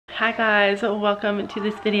Hi guys, welcome to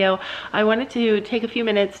this video. I wanted to take a few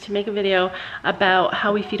minutes to make a video about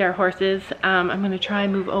how we feed our horses. I'm going to try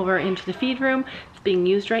and move over into the feed room. It's being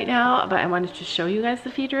used right now, but I wanted to show you guys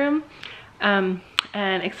the feed room and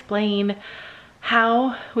explain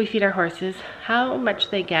how we feed our horses, how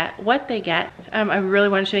much they get, what they get. I really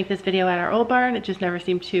wanted to make this video at our old barn. It just never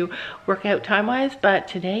seemed to work out time-wise, but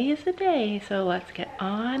today is the day, so let's get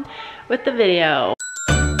on with the video.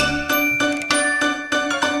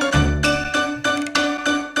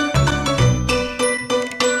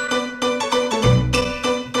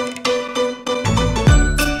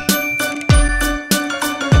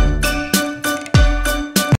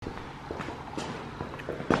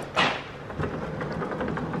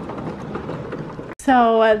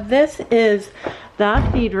 So this is the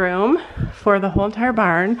feed room for the whole entire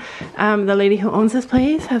barn. The lady who owns this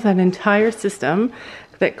place has an entire system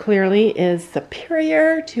that clearly is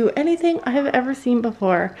superior to anything I have ever seen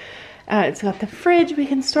before. It's got the fridge we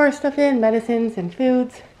can store stuff in, medicines and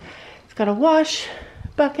foods. It's got a wash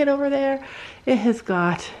bucket over there. It has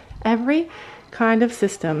got every kind of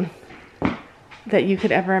system that you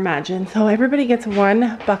could ever imagine. So everybody gets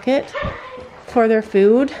one bucket for their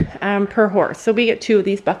food per horse. So we get two of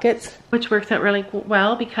these buckets, which works out really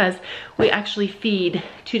well because we actually feed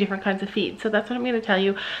two different kinds of feed. So that's what I'm going to tell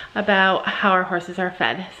you about how our horses are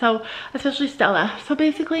fed. So especially Stella. So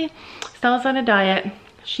basically Stella's on a diet.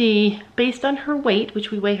 She, based on her weight,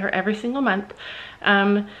 which we weigh her every single month,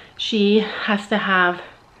 she has to have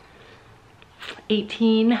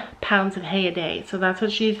 18 pounds of hay a day. So that's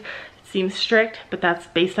what seems strict, but that's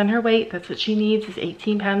based on her weight. That's what she needs, is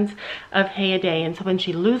 18 pounds of hay a day. And so when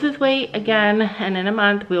she loses weight again, and in a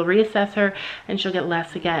month, we'll reassess her and she'll get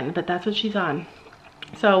less again, but that's what she's on.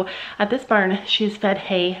 So at this barn, she's fed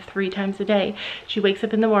hay 3 times a day. She wakes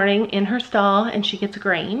up in the morning in her stall and she gets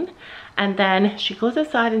grain, and then she goes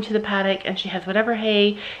outside into the paddock and she has whatever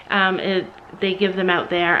hay they give them out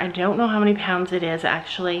there. I don't know how many pounds it is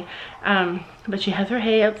actually, but she has her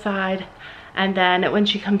hay outside. And then when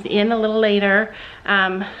she comes in a little later,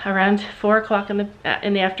 around 4 o'clock in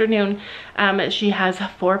the afternoon, she has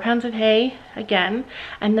 4 pounds of hay again.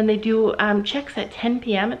 And then they do checks at 10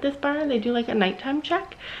 p.m. at this barn. They do like a nighttime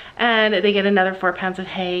check, and they get another 4 pounds of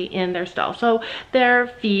hay in their stall. So their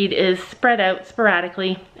feed is spread out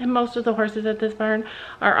sporadically, and most of the horses at this barn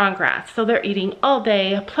are on grass. So they're eating all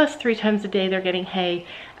day, plus 3 times a day they're getting hay,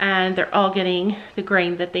 and they're all getting the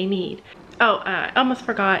grain that they need. Oh, I almost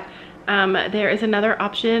forgot. There is another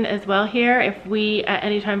option as well here. If we at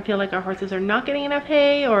any time feel like our horses are not getting enough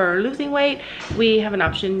hay or losing weight, we have an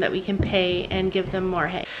option that we can pay and give them more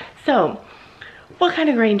hay. So what kind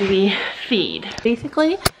of grain do we feed?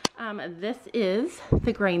 Basically, this is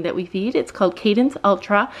the grain that we feed. It's called Cadence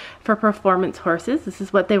Ultra for performance horses. This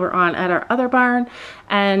is what they were on at our other barn.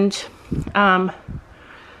 And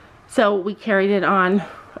so we carried it on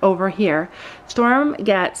over here. Storm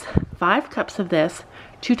gets 5 cups of this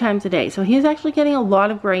 2 times a day. So he's actually getting a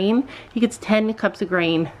lot of grain. He gets 10 cups of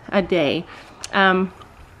grain a day.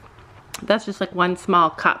 That's just like 1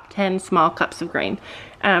 small cup, 10 small cups of grain.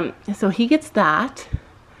 So he gets that,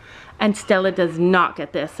 and Stella does not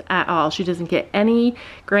get this at all. She doesn't get any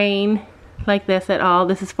grain like this at all.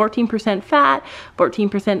 This is 14% fat,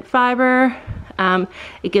 14% fiber.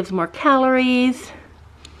 It gives more calories.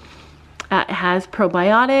 It has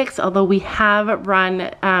probiotics, although we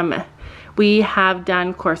have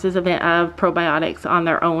done courses of probiotics on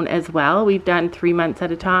their own as well. We've done 3 months at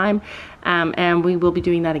a time, and we will be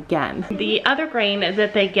doing that again. The other grain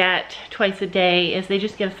that they get twice a day is they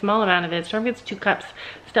just get a small amount of it. Storm gets 2 cups,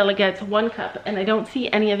 Stella gets 1 cup, and I don't see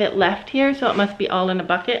any of it left here, so it must be all in a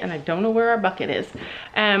bucket, and I don't know where our bucket is.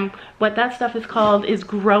 What that stuff is called is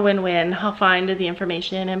Grow and Win. I'll find the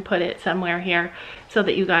information and put it somewhere here so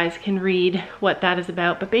that you guys can read what that is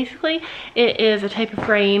about. But basically, it is a type of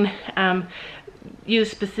grain used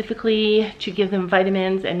specifically to give them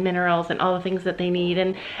vitamins and minerals and all the things that they need.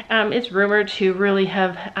 And it's rumored to really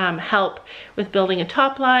have help with building a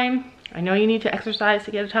top line. I know you need to exercise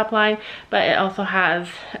to get a top line, but it also has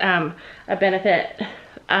a benefit,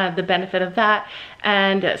 the benefit of that.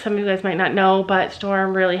 And some of you guys might not know, but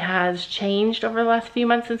Storm really has changed over the last few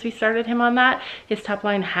months since we started him on that. His top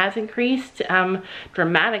line has increased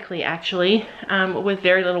dramatically, actually, with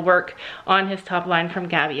very little work on his top line from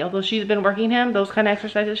Gabby. Although she's been working him, those kind of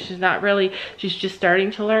exercises, she's just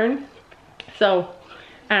starting to learn. So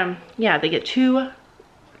yeah, they get 2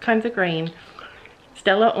 kinds of grain.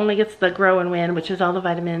 Stella only gets the Grow and Win, which is all the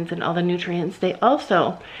vitamins and all the nutrients. They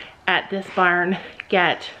also, at this barn,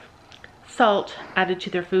 get salt added to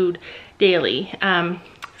their food daily.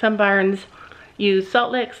 Some barns use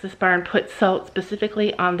salt licks. This barn puts salt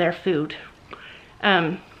specifically on their food.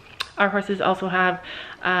 Our horses also have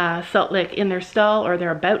salt lick in their stall, or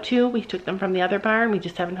they're about to. We took them from the other barn. We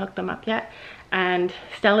just haven't hooked them up yet. And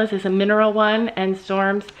Stella's is a mineral one, and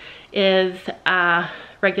Storm's is a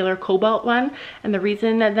regular cobalt one. And the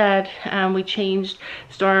reason that we changed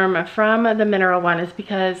Storm from the mineral one is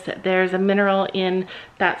because there's a mineral in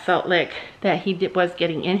that salt lick that he was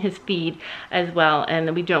getting in his feed as well,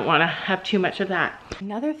 and we don't want to have too much of that.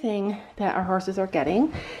 Another thing that our horses are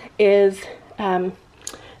getting is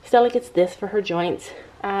Stella gets this for her joints.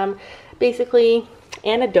 Basically,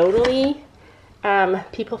 anecdotally,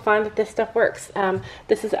 people find that this stuff works.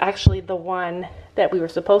 This is actually the one that we were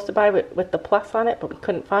supposed to buy with the plus on it, but we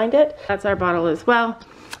couldn't find it. That's our bottle as well.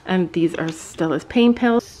 And these are Stella's pain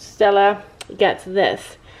pills. Stella gets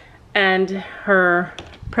this and her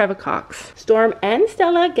Previcox. Storm and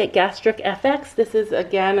Stella get Gastric FX. This is,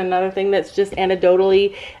 again, another thing that's just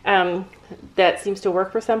anecdotally that seems to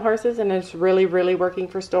work for some horses, and it's really, really working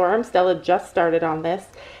for Storm. Stella just started on this.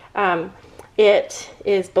 It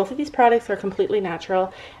is, both of these products are completely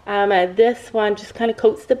natural. This one just kind of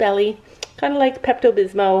coats the belly, kind of like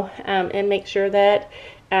Pepto-Bismol, and make sure that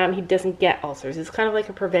he doesn't get ulcers. It's kind of like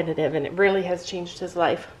a preventative, and it really has changed his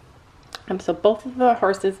life. So both of the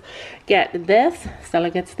horses get this. Stella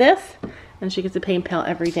gets this, and she gets a pain pill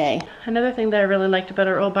every day. Another thing that I really liked about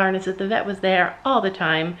our old barn is that the vet was there all the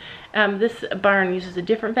time. This barn uses a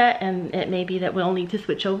different vet, and it may be that we'll need to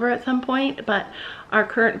switch over at some point, but our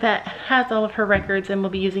current vet has all of her records, and we'll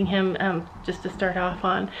be using him just to start off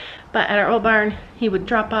on. But at our old barn, he would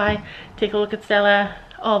drop by, take a look at Stella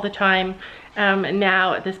all the time.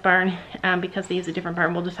 Now at this barn, because they use a different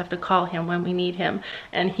barn, we'll just have to call him when we need him,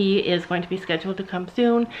 and he is going to be scheduled to come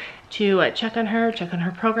soon to check on her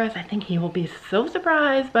progress. I think he will be so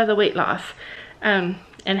surprised by the weight loss and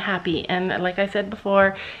happy. And like I said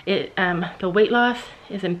before, the weight loss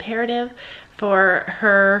is imperative for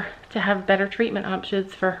her to have better treatment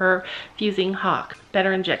options for her fusing hock,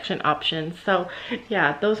 better injection options. So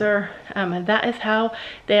yeah, those are that is how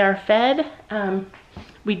they are fed.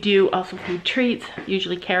 We do also feed treats,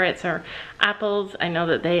 usually carrots or apples. I know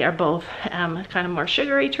that they are both kind of more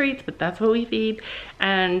sugary treats, but that's what we feed,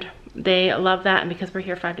 and they love that. And because we're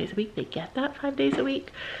here 5 days a week, they get that 5 days a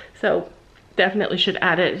week. So definitely should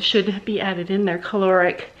be added in their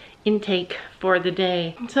caloric intake for the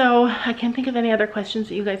day. So I can't think of any other questions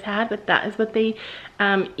that you guys had, but that is what they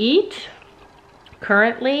eat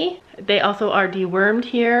currently. They also are dewormed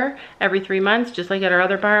here every 3 months, just like at our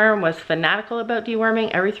other barn was fanatical about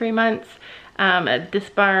deworming every 3 months. This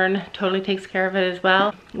barn totally takes care of it as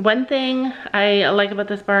well. One thing I like about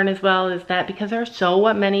this barn as well is that because there are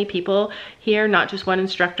so many people here, not just one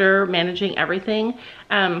instructor managing everything,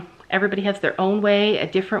 everybody has their own way, a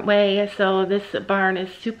different way. So this barn is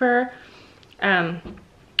super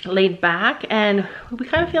laid back, and we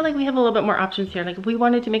kind of feel like we have a little bit more options here. Like if we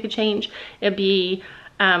wanted to make a change, it'd be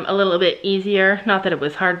a little bit easier. Not that it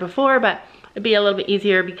was hard before, but it'd be a little bit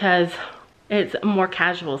easier because it's more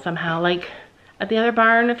casual somehow. Like at the other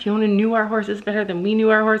barn, Fiona knew our horses better than we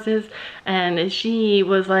knew our horses, and she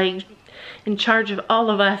was like in charge of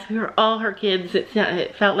all of us. We were all her kids. It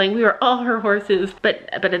felt like we were all her horses. But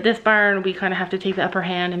at this barn, we kind of have to take the upper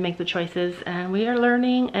hand and make the choices, and we are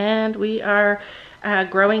learning, and we are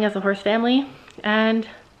growing as a horse family. And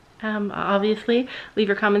obviously leave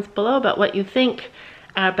your comments below about what you think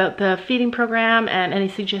about the feeding program, and any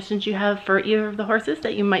suggestions you have for either of the horses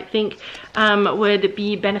that you might think would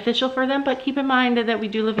be beneficial for them. But keep in mind that we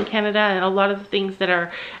do live in Canada, and a lot of the things that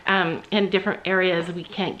are in different areas we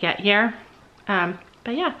can't get here.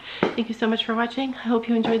 But yeah, thank you so much for watching. I hope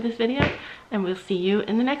you enjoyed this video, and we'll see you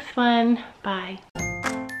in the next one. Bye.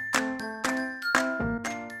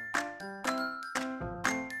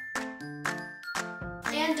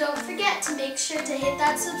 And don't forget to make sure to hit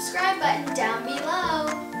that subscribe button down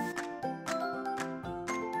below.